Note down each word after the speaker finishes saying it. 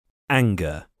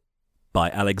Anger by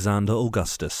Alexander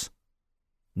Augustus.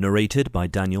 Narrated by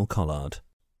Daniel Collard.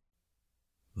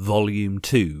 Volume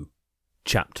 2,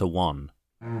 Chapter 1.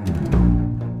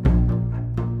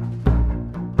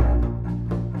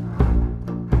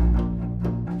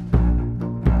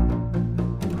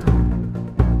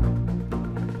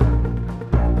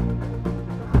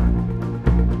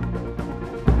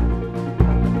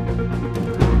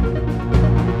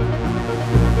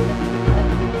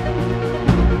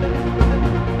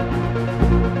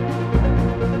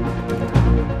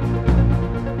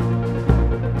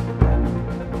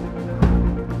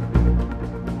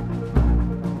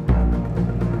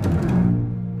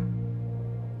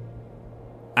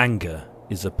 Anger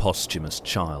is a posthumous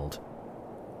child.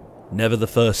 Never the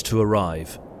first to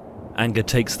arrive, anger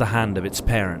takes the hand of its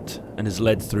parent and is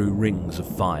led through rings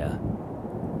of fire.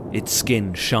 Its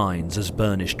skin shines as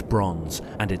burnished bronze,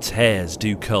 and its hairs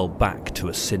do curl back to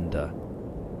a cinder.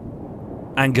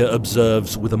 Anger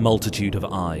observes with a multitude of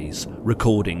eyes,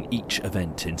 recording each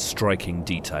event in striking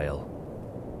detail.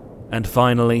 And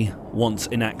finally, once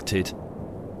enacted,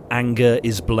 anger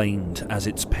is blamed as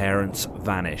its parents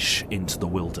vanish into the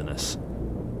wilderness.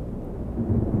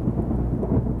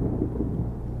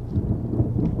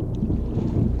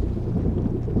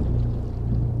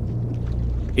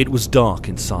 It was dark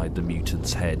inside the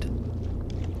mutant's head.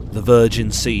 The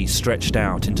virgin sea stretched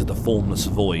out into the formless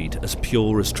void, as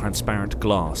pure as transparent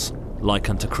glass, like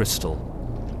unto crystal,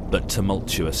 but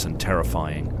tumultuous and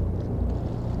terrifying.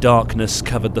 Darkness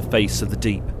covered the face of the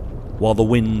deep, while the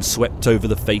wind swept over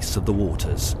the face of the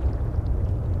waters.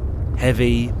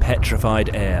 Heavy,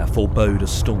 petrified air forebode a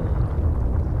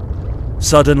storm.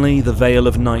 Suddenly, the veil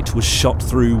of night was shot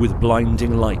through with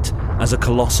blinding light as a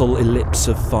colossal ellipse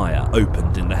of fire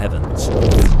opened in the heavens.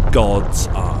 God's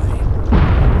eye.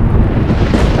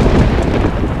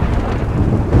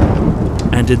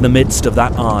 And in the midst of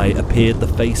that eye appeared the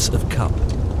face of Cup,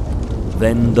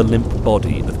 then the limp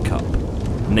body of Cup,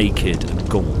 naked and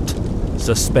gaunt,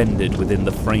 suspended within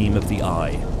the frame of the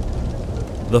eye.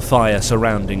 The fire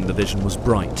surrounding the vision was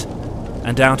bright,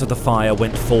 and out of the fire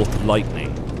went forth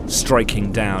lightning,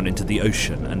 striking down into the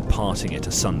ocean and parting it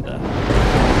asunder.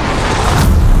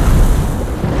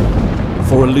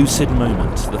 For a lucid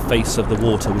moment, the face of the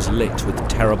water was lit with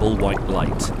terrible white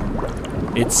light.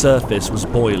 Its surface was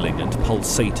boiling and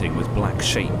pulsating with black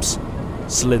shapes,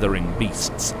 slithering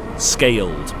beasts,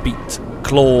 scaled, beaked,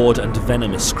 clawed and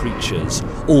venomous creatures,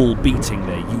 all beating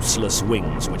their useless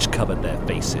wings which covered their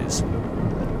faces.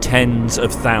 Tens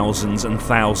of thousands and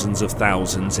thousands of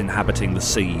thousands inhabiting the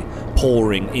sea,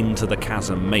 pouring into the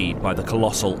chasm made by the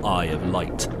colossal eye of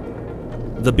light.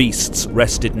 The beasts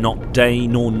rested not day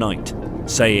nor night,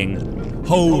 saying,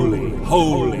 "Holy,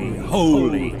 holy,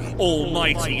 holy,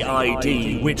 almighty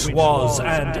ID, which was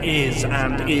and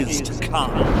is to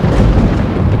come."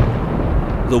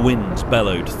 The wind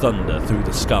bellowed thunder through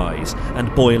the skies,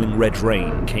 and boiling red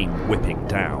rain came whipping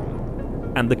down.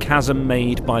 And the chasm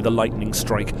made by the lightning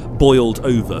strike boiled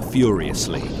over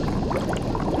furiously.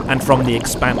 And from the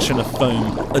expansion of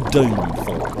foam, a dome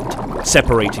formed,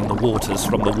 separating the waters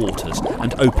from the waters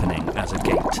and opening as a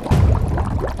gate.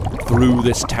 Through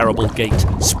this terrible gate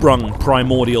sprung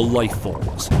primordial life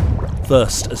forms,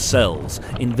 first as cells,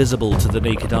 invisible to the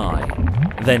naked eye,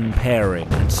 then pairing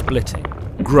and splitting,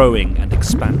 growing and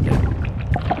expanding.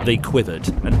 They quivered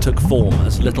and took form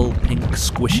as little pink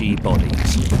squishy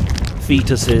bodies,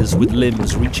 fetuses with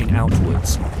limbs reaching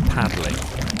outwards, paddling,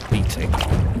 beating.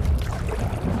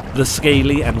 The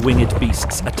scaly and winged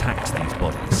beasts attacked these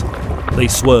bodies. They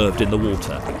swerved in the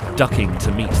water, ducking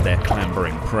to meet their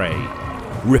clambering prey,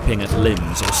 ripping at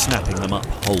limbs or snapping them up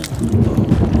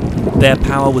whole. Their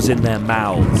power was in their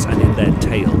mouths and in their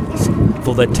tails,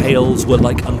 for their tails were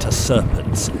like unto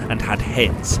serpents, and had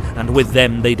heads, and with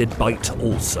them they did bite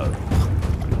also.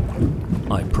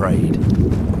 I prayed,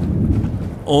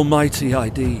 "Almighty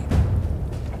ID,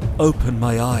 open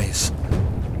my eyes."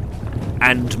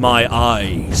 And my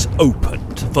eyes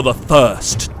opened for the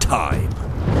first time.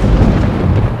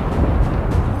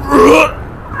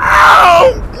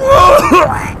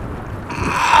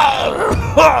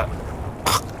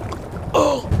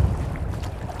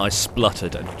 I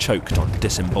spluttered and choked on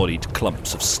disembodied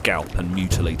clumps of scalp and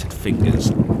mutilated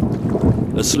fingers.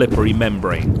 A slippery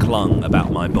membrane clung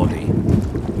about my body.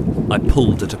 I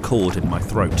pulled at a cord in my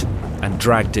throat and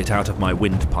dragged it out of my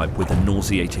windpipe with a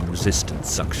nauseating resistant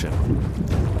suction.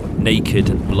 Naked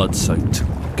and blood-soaked,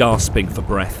 gasping for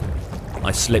breath,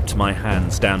 I slipped my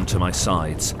hands down to my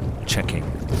sides, checking.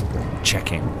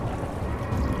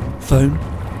 Phone?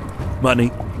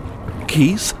 Money?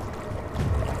 Keys?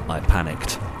 I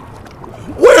panicked.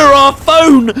 Where are our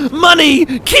phone? Money?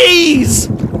 Keys?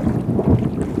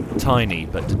 Tiny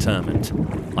but determined,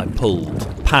 I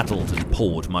pulled, paddled and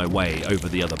pawed my way over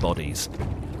the other bodies.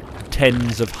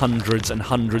 Tens of hundreds and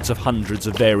hundreds of hundreds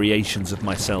of variations of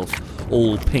myself,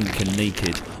 all pink and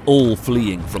naked, all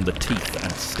fleeing from the teeth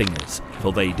and stingers,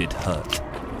 for they did hurt.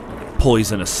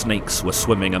 Poisonous snakes were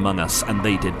swimming among us, and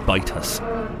they did bite us.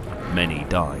 Many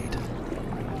died.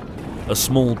 A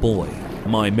small boy,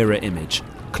 my mirror image,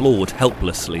 clawed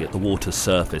helplessly at the water's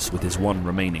surface with his one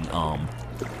remaining arm.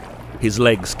 His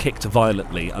legs kicked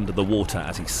violently under the water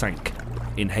as he sank,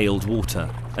 inhaled water,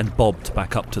 and bobbed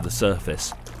back up to the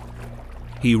surface.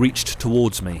 He reached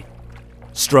towards me,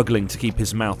 struggling to keep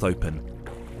his mouth open.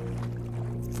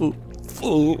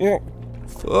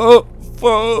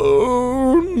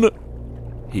 Phone,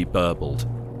 he burbled,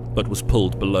 but was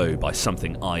pulled below by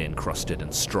something eye-encrusted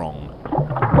and strong.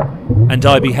 And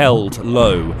I beheld,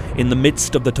 lo, in the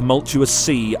midst of the tumultuous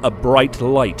sea, a bright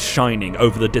light shining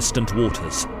over the distant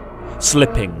waters.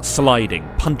 Slipping, sliding,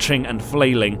 punching and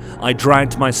flailing, I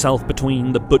dragged myself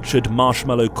between the butchered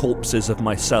marshmallow corpses of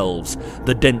myselves,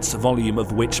 the dense volume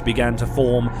of which began to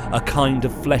form a kind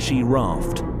of fleshy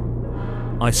raft.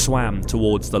 I swam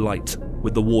towards the light,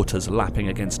 with the waters lapping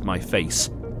against my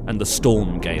face, and the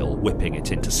storm gale whipping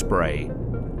it into spray.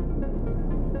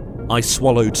 I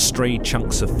swallowed stray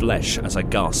chunks of flesh as I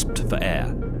gasped for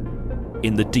air.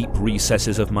 In the deep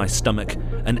recesses of my stomach,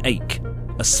 an ache,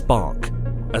 a spark,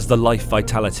 as the life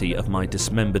vitality of my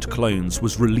dismembered clones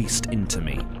was released into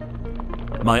me.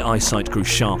 My eyesight grew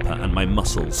sharper and my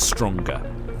muscles stronger.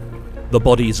 The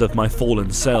bodies of my fallen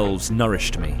selves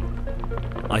nourished me.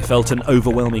 I felt an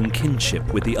overwhelming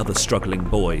kinship with the other struggling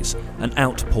boys, an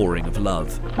outpouring of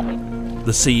love.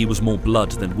 The sea was more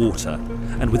blood than water,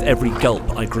 and with every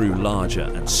gulp I grew larger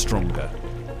and stronger.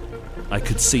 I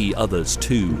could see others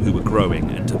too who were growing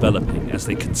and developing as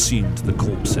they consumed the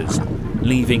corpses,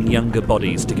 leaving younger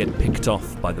bodies to get picked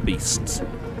off by the beasts.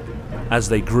 As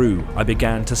they grew, I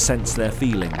began to sense their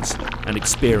feelings and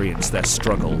experience their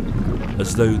struggle,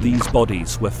 as though these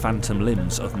bodies were phantom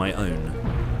limbs of my own.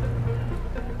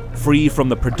 Free from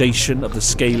the predation of the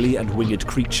scaly and winged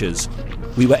creatures,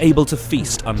 we were able to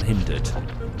feast unhindered.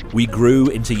 We grew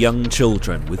into young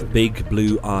children with big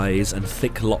blue eyes and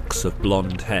thick locks of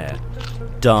blonde hair,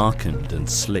 darkened and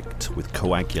slicked with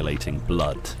coagulating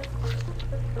blood.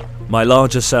 My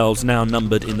larger selves now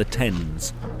numbered in the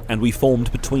tens, and we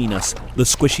formed between us the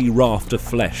squishy raft of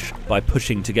flesh by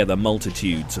pushing together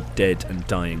multitudes of dead and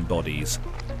dying bodies.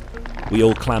 We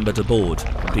all clambered aboard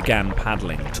and began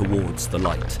paddling towards the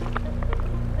light.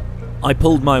 I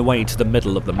pulled my way to the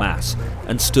middle of the mass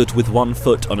and stood with one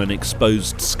foot on an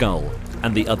exposed skull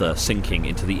and the other sinking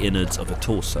into the innards of a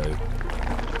torso.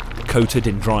 Coated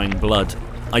in drying blood,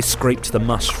 I scraped the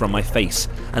mush from my face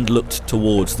and looked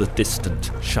towards the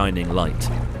distant, shining light.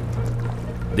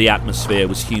 The atmosphere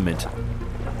was humid.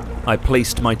 I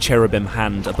placed my cherubim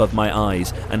hand above my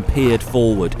eyes and peered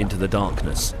forward into the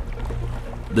darkness.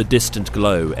 The distant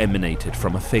glow emanated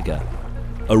from a figure,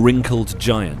 a wrinkled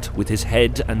giant with his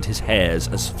head and his hairs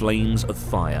as flames of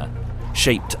fire,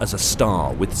 shaped as a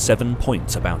star with 7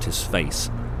 points about his face.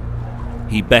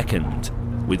 He beckoned,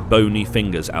 with bony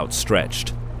fingers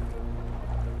outstretched.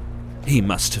 He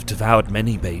must have devoured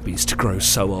many babies to grow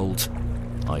so old,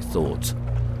 I thought.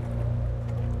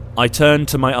 I turned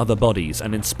to my other bodies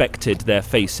and inspected their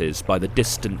faces by the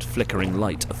distant flickering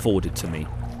light afforded to me.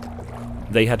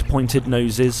 They had pointed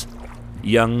noses,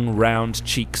 young round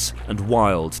cheeks and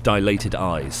wild dilated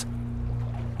eyes.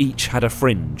 Each had a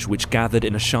fringe which gathered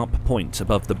in a sharp point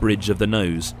above the bridge of the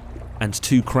nose, and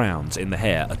 2 crowns in the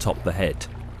hair atop the head.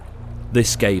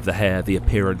 This gave the hair the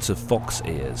appearance of fox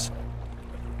ears.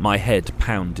 My head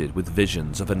pounded with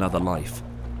visions of another life,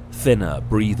 thinner,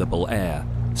 breathable air,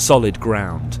 solid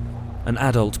ground, an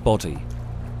adult body,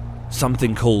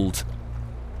 something called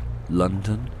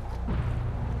London.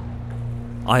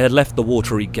 I had left the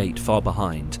watery gate far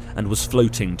behind and was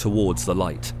floating towards the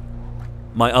light.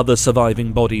 My other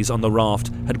surviving bodies on the raft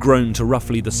had grown to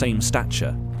roughly the same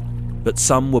stature, but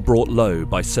some were brought low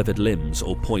by severed limbs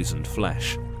or poisoned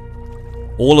flesh.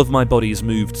 All of my bodies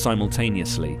moved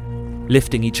simultaneously,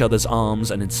 lifting each other's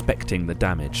arms and inspecting the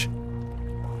damage.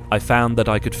 I found that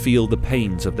I could feel the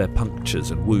pains of their punctures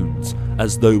and wounds,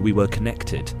 as though we were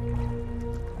connected.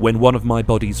 When one of my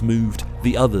bodies moved,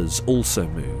 the others also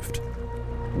moved.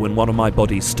 When one of my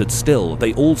bodies stood still,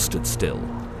 they all stood still.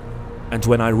 And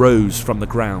when I rose from the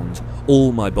ground,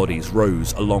 all my bodies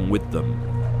rose along with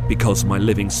them, because my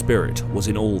living spirit was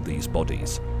in all these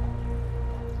bodies.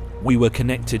 We were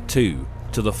connected too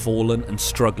to the fallen and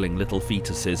struggling little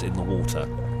fetuses in the water,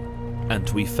 and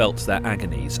we felt their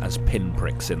agonies as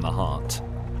pinpricks in the heart.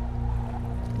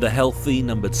 The healthy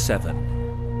numbered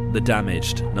 7, the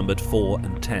damaged numbered 4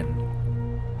 and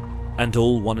 10, and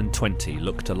all 1 and 20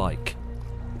 looked alike.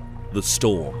 The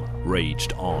storm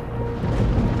raged on.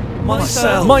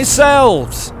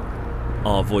 Myself!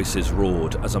 Our voices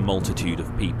roared as a multitude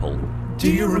of people.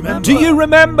 Do you remember? Do you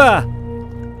remember?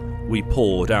 We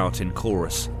poured out in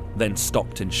chorus, then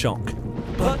stopped in shock.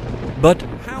 But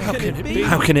how can it be?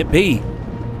 How can it be?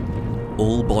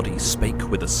 All bodies spake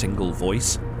with a single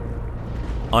voice.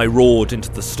 I roared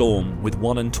into the storm with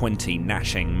 1 and 20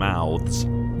 gnashing mouths.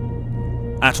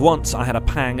 At once I had a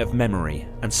pang of memory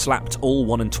and slapped all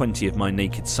 1 and 20 of my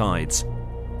naked sides.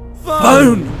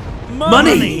 Phone!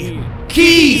 Money!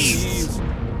 Keys!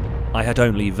 I had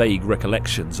only vague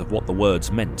recollections of what the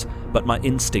words meant, but my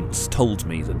instincts told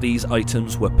me that these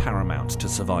items were paramount to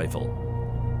survival.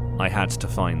 I had to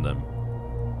find them.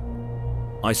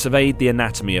 I surveyed the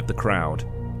anatomy of the crowd.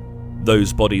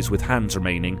 Those bodies with hands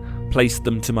remaining placed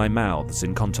them to my mouths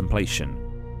in contemplation,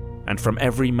 and from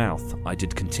every mouth I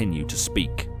did continue to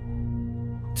speak.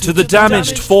 To the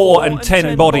damaged 4 and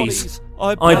 10 bodies,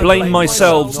 I blame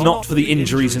myself not for the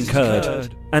injuries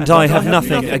incurred, and I have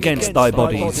nothing against thy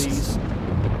bodies.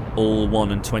 All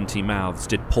 1 and 20 mouths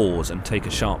did pause and take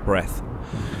a sharp breath.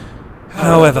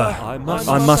 However, I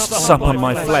must sup on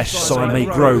my flesh so I may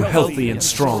grow healthy and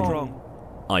strong,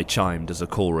 I chimed as a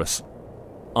chorus.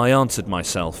 I answered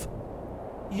myself.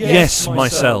 Yes,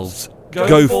 myself.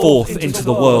 Go forth into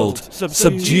the world,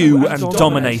 subdue and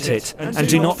dominate it, and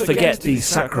do not forget these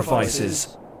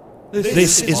sacrifices.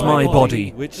 This is my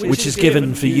body, which is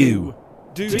given for you.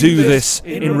 Do this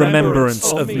in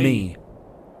remembrance of me.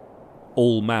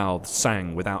 All mouths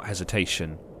sang without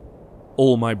hesitation.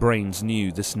 All my brains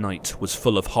knew this night was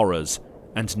full of horrors,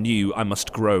 and knew I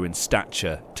must grow in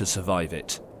stature to survive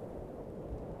it.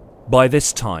 By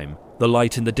this time, the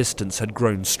light in the distance had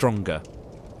grown stronger.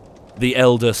 The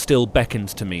elder still beckoned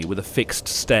to me with a fixed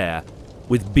stare,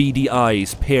 with beady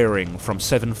eyes peering from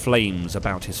 7 flames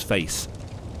about his face.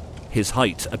 His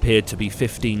height appeared to be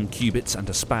 15 cubits and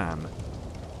a span.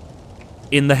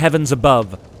 In the heavens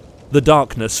above, the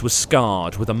darkness was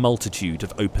scarred with a multitude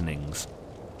of openings.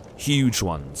 Huge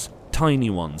ones, tiny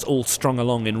ones, all strung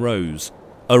along in rows,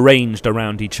 arranged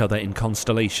around each other in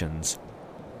constellations.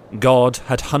 God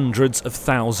had hundreds of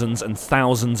thousands and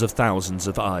thousands of thousands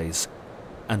of eyes,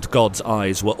 and God's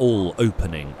eyes were all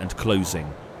opening and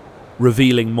closing,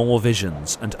 revealing more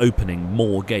visions and opening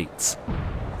more gates,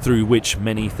 through which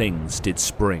many things did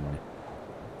spring.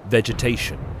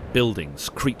 Vegetation, buildings,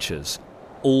 creatures,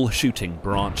 all shooting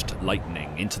branched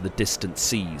lightning into the distant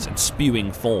seas and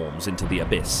spewing forms into the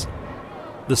abyss.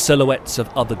 The silhouettes of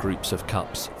other groups of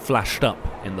cups flashed up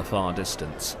in the far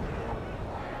distance.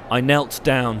 I knelt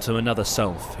down to another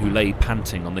self who lay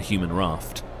panting on the human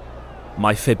raft.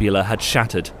 My fibula had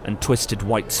shattered and twisted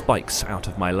white spikes out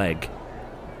of my leg.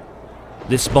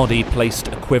 This body placed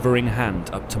a quivering hand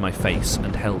up to my face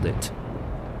and held it.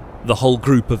 The whole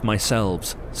group of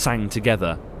myselves sang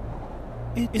together,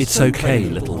 "It's okay,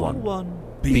 little one.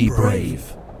 Be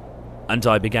brave." And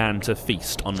I began to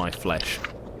feast on my flesh.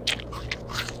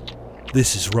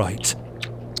 This is right,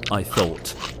 I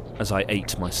thought, as I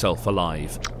ate myself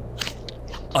alive.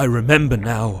 I remember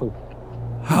now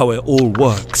how it all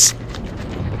works.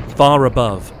 Far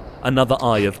above, another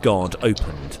eye of God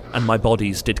opened, and my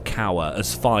bodies did cower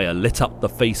as fire lit up the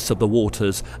face of the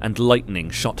waters and lightning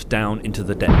shot down into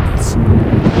the depths.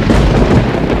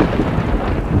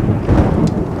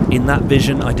 In that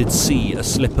vision I did see a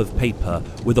slip of paper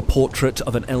with a portrait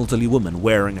of an elderly woman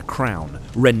wearing a crown,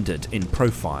 rendered in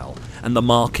profile, and the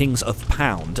markings of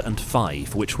 £1 and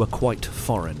 £5, which were quite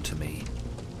foreign to me.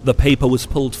 The paper was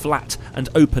pulled flat and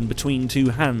open between 2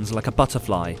 hands like a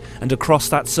butterfly, and across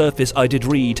that surface I did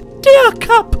read, "Dear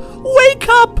Cup, wake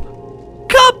up!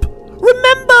 Cup,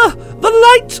 remember, the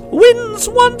light wins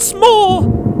once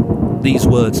more!" These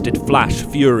words did flash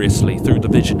furiously through the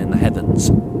vision in the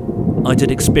heavens. I did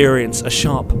experience a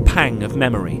sharp pang of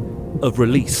memory, of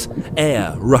release,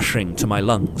 air rushing to my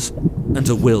lungs, and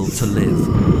a will to live.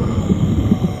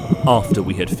 After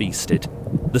we had feasted,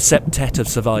 the septet of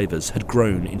survivors had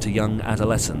grown into young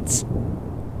adolescents.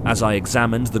 As I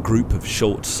examined the group of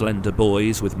short, slender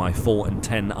boys with my 4 and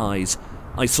 10 eyes,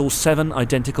 I saw 7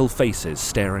 identical faces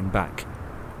staring back.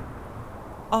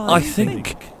 I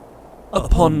think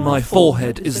upon my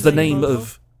forehead is the name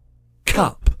of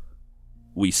Cup,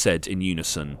 we said in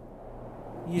unison.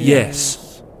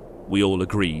 Yes, we all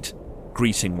agreed,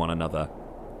 greeting one another.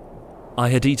 I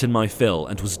had eaten my fill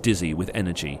and was dizzy with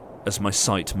energy as my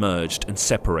sight merged and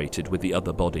separated with the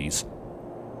other bodies.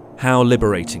 How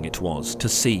liberating it was to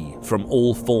see from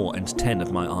all 4 and 10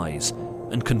 of my eyes,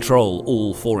 and control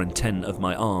all 4 and 10 of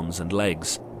my arms and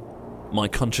legs. My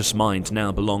conscious mind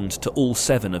now belonged to all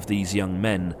 7 of these young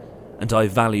men, and I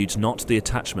valued not the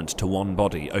attachment to one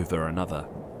body over another.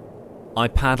 I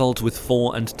paddled with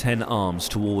 4 and 10 arms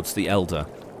towards the elder.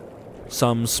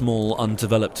 Some small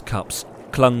undeveloped cups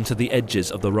clung to the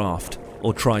edges of the raft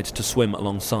or tried to swim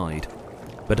alongside,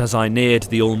 but as I neared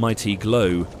the almighty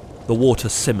glow, the water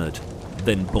simmered,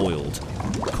 then boiled,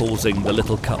 causing the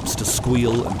little cups to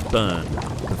squeal and burn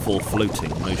before floating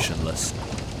motionless.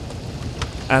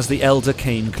 As the elder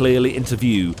came clearly into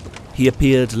view, he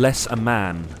appeared less a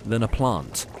man than a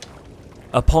plant.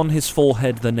 Upon his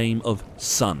forehead the name of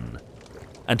Sun,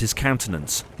 and his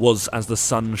countenance was as the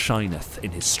sun shineth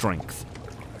in his strength.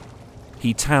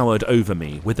 He towered over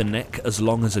me with a neck as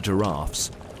long as a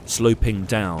giraffe's, sloping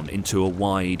down into a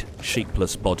wide,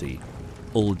 shapeless body,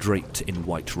 all draped in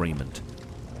white raiment.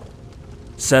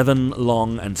 7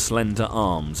 long and slender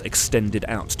arms extended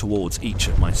out towards each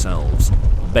of myself,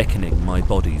 beckoning my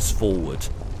bodies forward.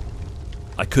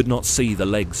 I could not see the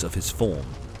legs of his form,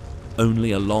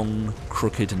 only a long,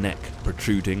 crooked neck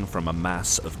protruding from a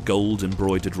mass of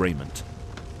gold-embroidered raiment.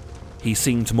 He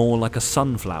seemed more like a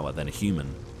sunflower than a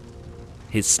human.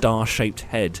 His star-shaped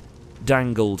head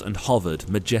dangled and hovered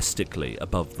majestically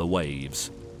above the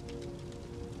waves.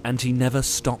 And he never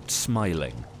stopped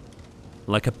smiling,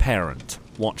 like a parent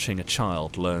watching a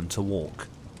child learn to walk.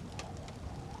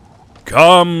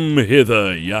 "Come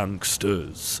hither,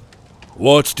 youngsters.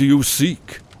 What do you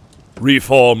seek?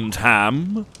 Reformed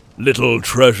ham? Little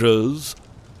treasures?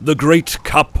 The great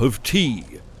cup of tea?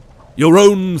 Your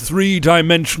own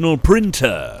 3-dimensional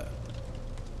printer?"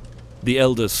 The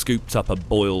elder scooped up a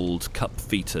boiled cup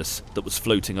fetus that was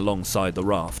floating alongside the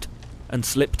raft and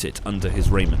slipped it under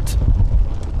his raiment.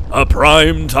 "A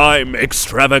prime-time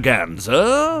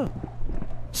extravaganza?"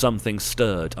 Something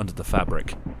stirred under the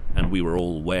fabric, and we were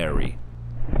all wary.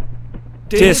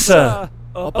 "Dear sir,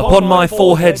 upon my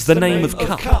forehead's the name of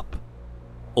Cup."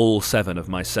 All 7 of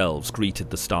myselves greeted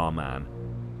the Starman.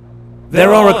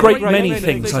 "There are a great many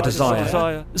things I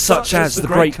desire, such as the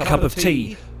great cup of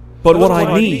tea, but what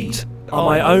I need are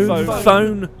my own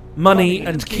phone, money,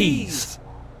 and keys."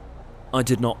 I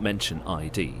did not mention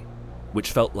ID,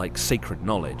 which felt like sacred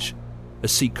knowledge, a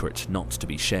secret not to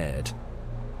be shared.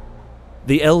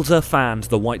 The elder fanned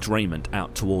the white raiment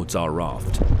out towards our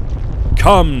raft.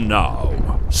 "Come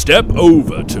now, step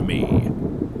over to me,"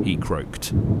 he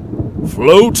croaked.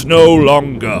 "Float no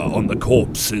longer on the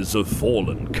corpses of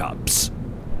fallen cups.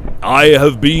 I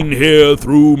have been here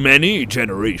through many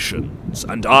generations,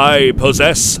 and I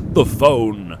possess the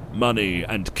phone, money,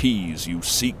 and keys you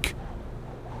seek.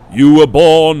 You were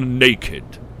born naked,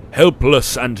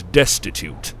 helpless and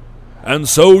destitute, and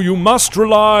so you must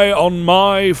rely on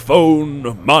my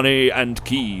phone, money, and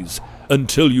keys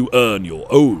until you earn your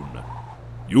own.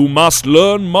 You must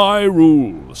learn my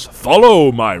rules,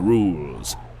 follow my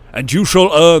rules, and you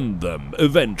shall earn them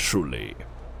eventually."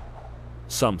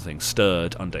 Something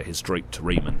stirred under his draped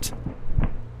raiment.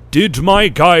 "Did my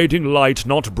guiding light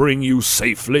not bring you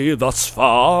safely thus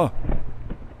far?"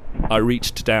 I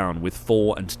reached down with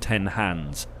 4 and 10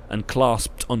 hands and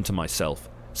clasped onto myself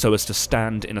so as to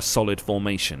stand in a solid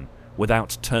formation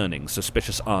without turning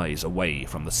suspicious eyes away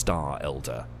from the Star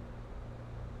Elder.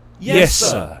 "Yes,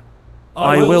 sir.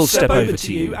 I will step over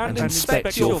to you and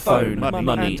inspect your phone,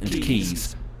 money, and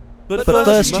keys. But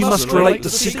first you must relate the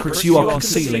secrets you are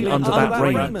concealing under that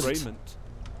raiment."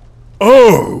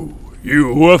 "Oh,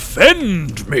 you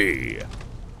offend me!"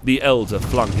 The elder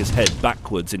flung his head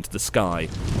backwards into the sky,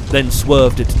 then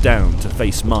swerved it down to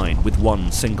face mine with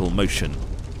one single motion,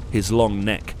 his long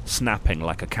neck snapping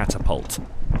like a catapult.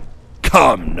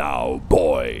 "Come now,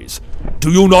 boys.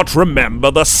 Do you not remember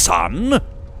the sun?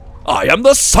 I am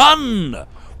the sun!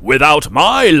 Without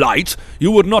my light,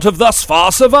 you would not have thus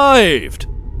far survived.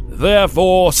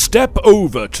 Therefore, step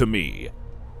over to me.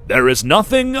 There is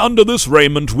nothing under this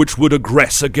raiment which would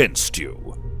aggress against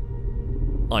you."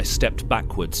 I stepped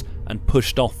backwards and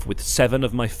pushed off with 7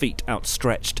 of my feet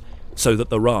outstretched so that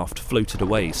the raft floated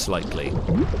away slightly.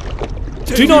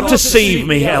 "Do not deceive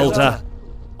me, elder.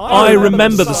 I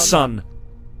remember the sun.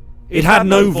 It had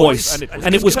no voice,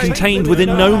 and it was contained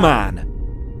within no man.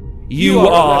 You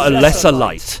are a lesser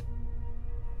light."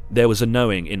 There was a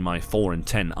knowing in my 4 and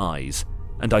 10 eyes,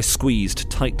 and I squeezed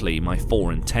tightly my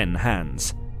 4 and 10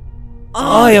 hands.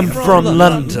 "I am from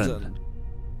London,"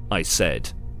 I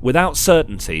said, without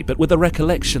certainty, but with a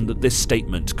recollection that this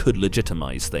statement could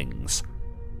legitimize things.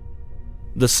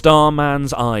 The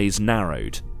Starman's eyes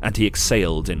narrowed, and he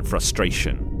exhaled in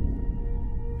frustration.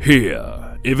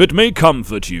 "Here, if it may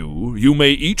comfort you, you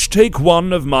may each take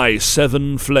one of my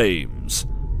 7 flames.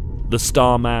 The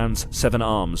Starman's 7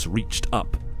 arms reached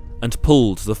up and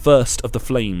pulled the first of the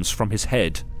flames from his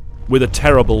head with a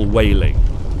terrible wailing.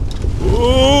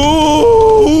 Oh,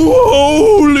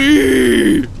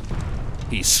 holy!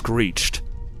 He screeched.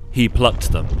 He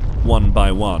plucked them, one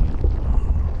by one.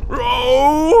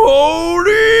 Oh,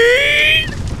 holy!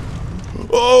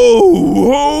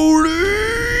 Oh, holy!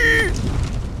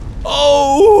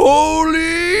 Oh,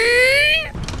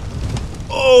 holy!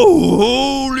 Oh,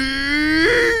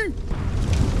 holy!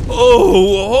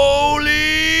 Oh,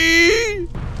 holy!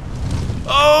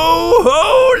 Oh,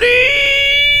 holy!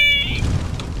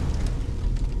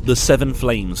 The 7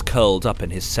 flames curled up in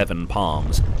his 7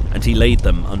 palms, and he laid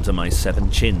them under my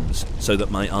 7 chins so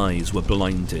that my eyes were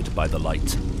blinded by the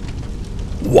light.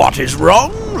 What is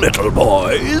wrong, little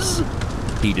boys?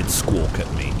 He did squawk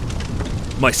at me.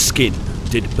 My skin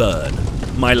did burn.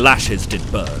 My lashes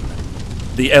did burn.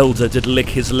 The elder did lick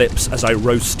his lips as I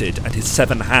roasted, and his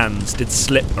 7 hands did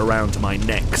slip around my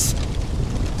necks.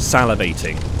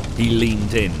 Salivating, he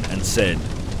leaned in and said,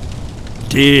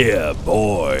 Dear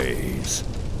boys,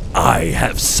 I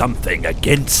have something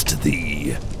against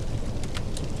thee.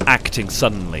 Acting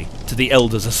suddenly, to the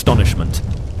elder's astonishment,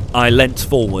 I leant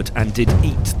forward and did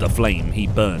eat the flame he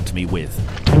burned me with,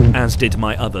 as did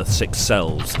my other 6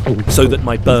 selves, so that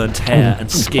my burnt hair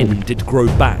and skin did grow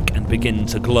back and begin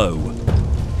to glow.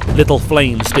 Little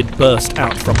flames did burst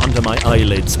out from under my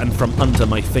eyelids and from under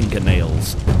my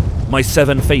fingernails. My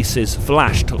 7 faces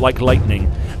flashed like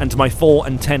lightning, and my 4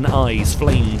 and 10 eyes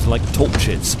flamed like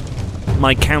torches.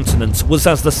 My countenance was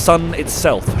as the sun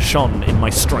itself shone in my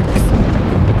strength.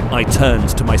 I turned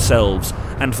to myself,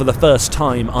 and for the first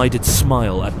time I did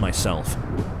smile at myself.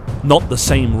 Not the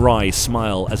same wry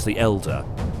smile as the elder,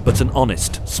 but an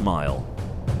honest smile.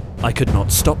 I could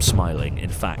not stop smiling, in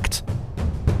fact.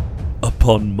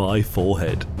 Upon my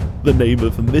forehead, the name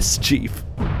of mischief,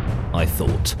 I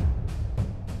thought.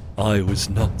 I was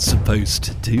not supposed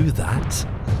to do that.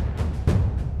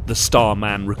 The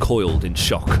Starman recoiled in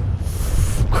shock.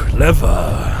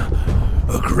 Clever.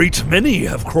 A great many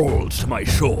have crawled to my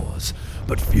shores,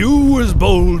 but few as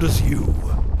bold as you.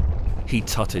 He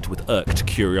tutted with irked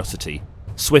curiosity,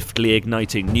 swiftly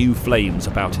igniting new flames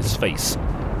about his face.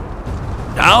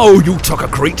 Now you took a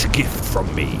great gift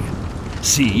from me.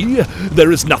 See,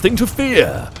 there is nothing to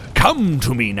fear. Come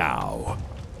to me now.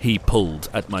 He pulled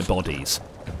at my bodies.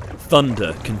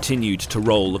 Thunder continued to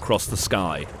roll across the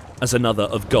sky as another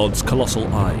of God's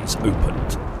colossal eyes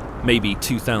opened, maybe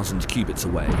 2,000 cubits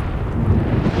away,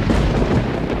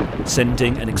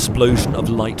 sending an explosion of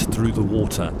light through the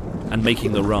water and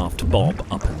making the raft bob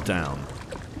up and down.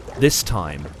 This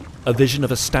time, a vision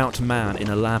of a stout man in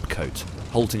a lab coat,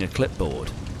 holding a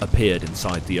clipboard, appeared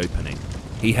inside the opening.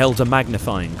 He held a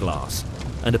magnifying glass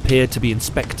and appeared to be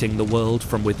inspecting the world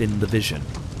from within the vision.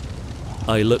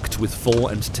 I looked with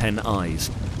 4 and 10 eyes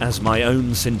as my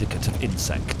own syndicate of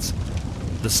insects.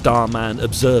 The Starman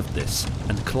observed this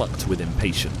and clucked with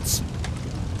impatience.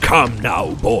 Come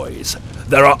now, boys.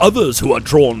 There are others who are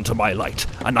drawn to my light,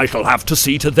 and I shall have to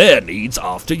see to their needs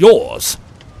after yours.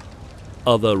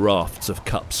 Other rafts of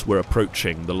cups were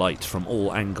approaching the light from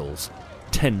all angles,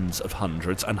 tens of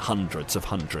hundreds and hundreds of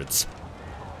hundreds.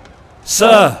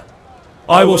 Sir,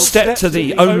 I will step to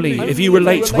thee only if you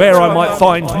relate where I might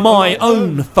find my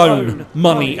own phone,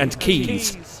 money and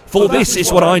keys, for this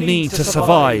is what I need to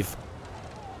survive.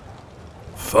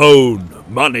 Phone,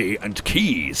 money, and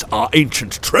keys are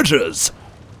ancient treasures.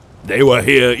 They were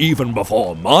here even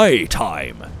before my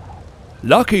time.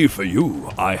 Lucky for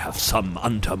you, I have some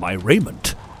under my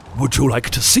raiment. Would you like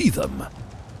to see them?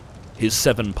 His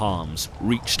 7 palms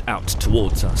reached out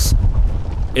towards us.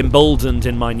 Emboldened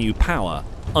in my new power,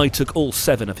 I took all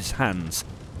 7 of his hands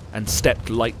and stepped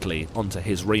lightly onto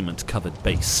his raiment-covered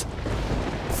base.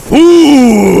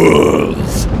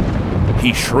 Fools!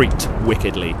 He shrieked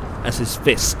wickedly as his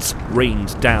fists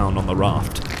rained down on the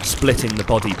raft, splitting the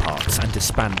body parts and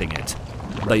disbanding it.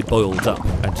 They boiled up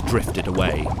and drifted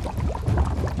away.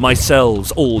 My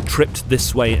selves all tripped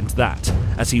this way and that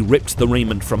as he ripped the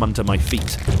raiment from under my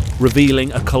feet,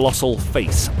 revealing a colossal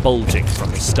face bulging from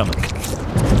his stomach.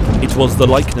 It was the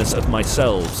likeness of my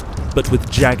selves, but with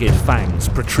jagged fangs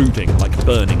protruding like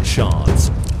burning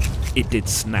shards. It did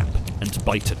snap and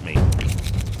bite at me.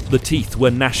 The teeth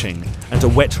were gnashing, and a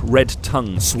wet red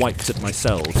tongue swiped at my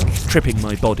cells, tripping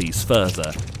my bodies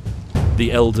further.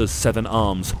 The Elder's 7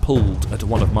 arms pulled at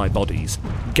one of my bodies,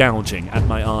 gouging at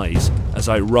my eyes as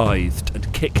I writhed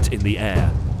and kicked in the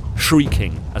air,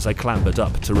 shrieking as I clambered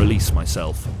up to release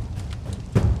myself.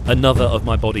 Another of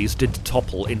my bodies did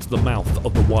topple into the mouth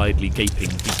of the widely gaping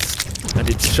beast, and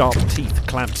its sharp teeth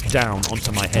clamped down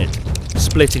onto my head,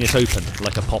 splitting it open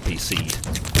like a poppy seed.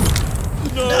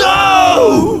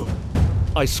 No!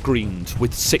 I screamed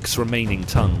with 6 remaining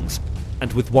tongues,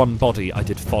 and with one body I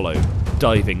did follow,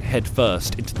 diving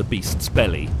headfirst into the beast's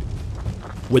belly.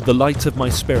 With the light of my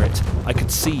spirit, I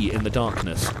could see in the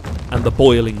darkness, and the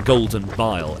boiling golden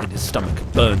bile in his stomach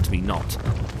burned me not,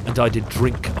 and I did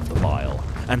drink of the bile,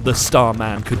 and the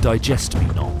Starman could digest me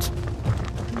not.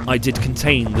 I did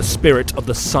contain the spirit of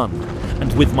the sun,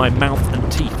 and with my mouth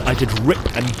and teeth I did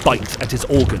rip and bite at his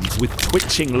organs with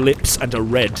twitching lips and a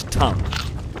red tongue.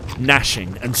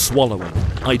 Gnashing and swallowing,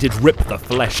 I did rip the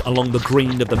flesh along the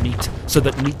grain of the meat so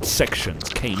that meat sections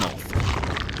came off.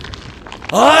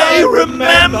 I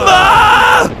remember!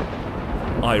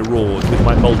 I roared with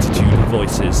my multitude of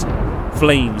voices,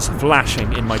 flames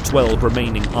flashing in my 12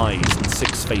 remaining eyes and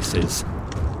 6 faces.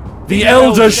 The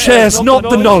Elder shares not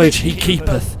the knowledge he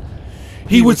keepeth.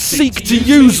 He would seek to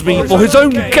use me for his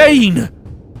own gain.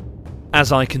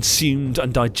 As I consumed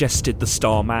and digested the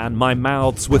Starman, my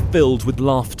mouths were filled with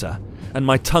laughter, and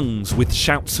my tongues with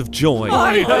shouts of joy.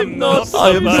 I am not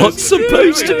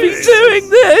supposed to be doing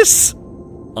this!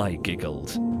 I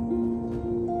giggled.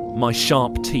 My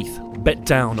sharp teeth bit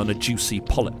down on a juicy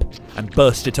polyp and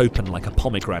burst it open like a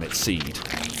pomegranate seed.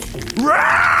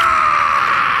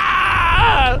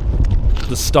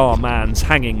 The Starman's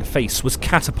hanging face was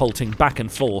catapulting back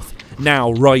and forth,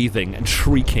 now writhing and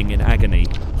shrieking in agony,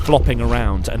 flopping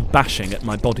around and bashing at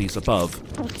my bodies above.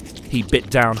 He bit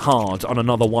down hard on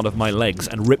another one of my legs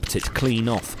and ripped it clean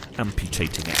off,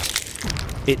 amputating it.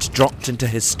 It dropped into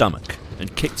his stomach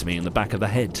and kicked me in the back of the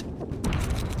head.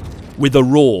 With a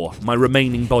roar, my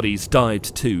remaining bodies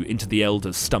dived too into the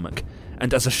Elder's stomach,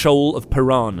 and as a shoal of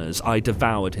piranhas I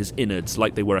devoured his innards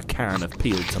like they were a can of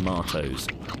peeled tomatoes.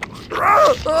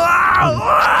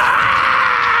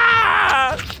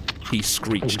 He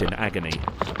screeched in agony.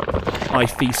 I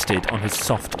feasted on his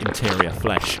soft interior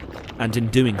flesh, and in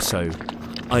doing so,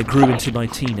 I grew into my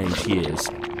teenage years,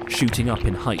 shooting up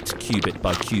in height cubit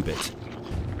by cubit.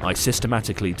 I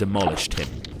systematically demolished him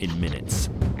in minutes.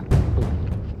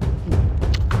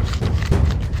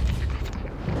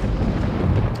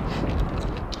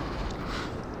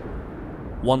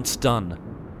 Once done,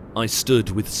 I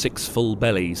stood with 6 full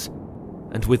bellies,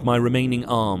 and with my remaining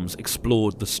arms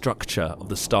explored the structure of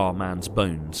the Starman's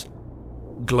bones,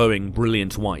 glowing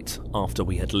brilliant white after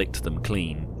we had licked them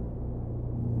clean.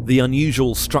 The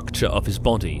unusual structure of his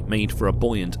body made for a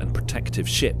buoyant and protective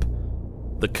ship,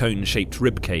 the cone-shaped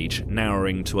ribcage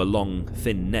narrowing to a long,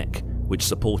 thin neck which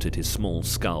supported his small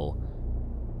skull.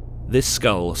 This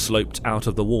skull sloped out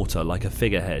of the water like a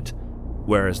figurehead,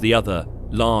 whereas the other,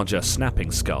 larger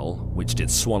snapping skull, which did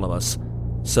swallow us,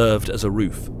 served as a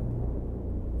roof.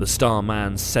 The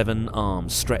Starman's 7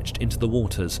 arms stretched into the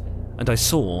waters, and I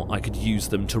saw I could use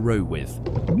them to row with.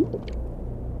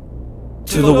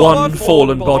 To the one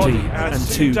fallen body and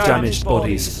 2 damaged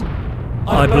bodies,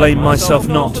 I blame myself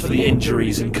not for the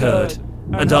injuries incurred,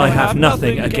 and I have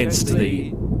nothing against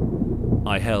thee.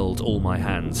 I held all my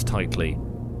hands tightly.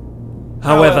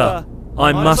 However,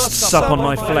 I must sup on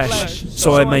my flesh,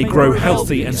 so I may grow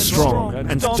healthy and strong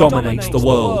and dominate the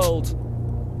world.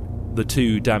 The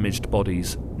 2 damaged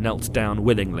bodies knelt down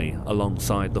willingly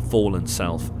alongside the fallen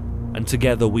self, and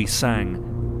together we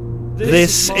sang,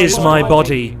 "This is my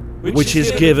body, which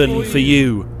is given for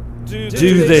you.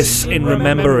 Do this in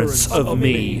remembrance of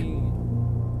me."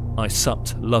 I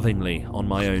supped lovingly on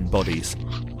my own bodies,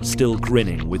 still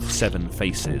grinning with 7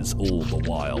 faces all the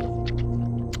while.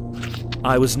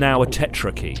 I was now a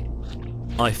tetrarchy.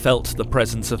 I felt the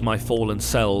presence of my fallen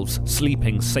selves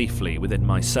sleeping safely within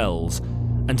my cells,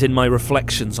 and in my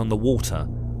reflections on the water,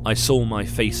 I saw my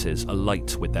faces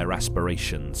alight with their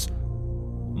aspirations.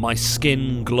 My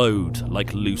skin glowed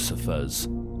like Lucifer's.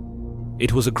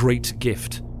 It was a great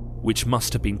gift, which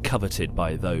must have been coveted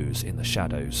by those in the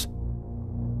shadows.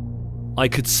 I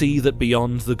could see that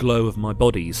beyond the glow of my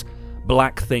bodies,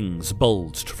 black things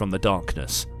bulged from the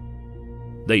darkness.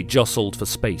 They jostled for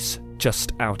space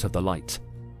just out of the light.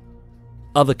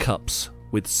 Other cups,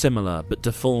 with similar but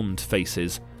deformed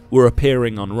faces, were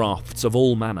appearing on rafts of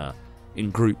all manner, in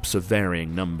groups of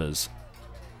varying numbers.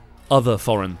 Other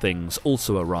foreign things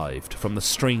also arrived from the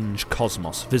strange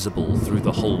cosmos visible through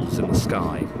the holes in the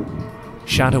sky.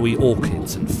 Shadowy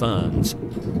orchids and ferns,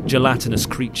 gelatinous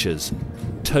creatures,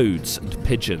 toads and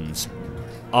pigeons,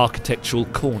 architectural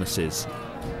cornices,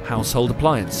 household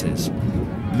appliances,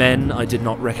 men I did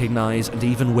not recognize, and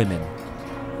even women.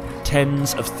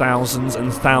 Tens of thousands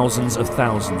and thousands of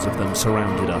thousands of them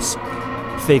surrounded us,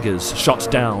 figures shot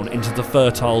down into the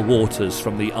fertile waters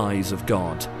from the eyes of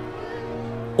God.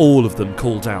 All of them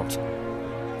called out,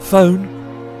 "Phone,"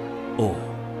 or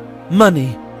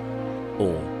 "Money,"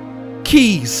 or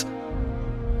 "Keys."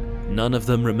 None of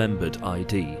them remembered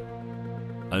ID.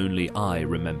 Only I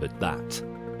remembered that.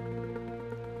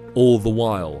 All the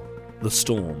while, the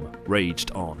storm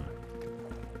raged on.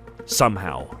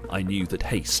 Somehow, I knew that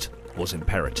haste was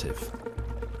imperative.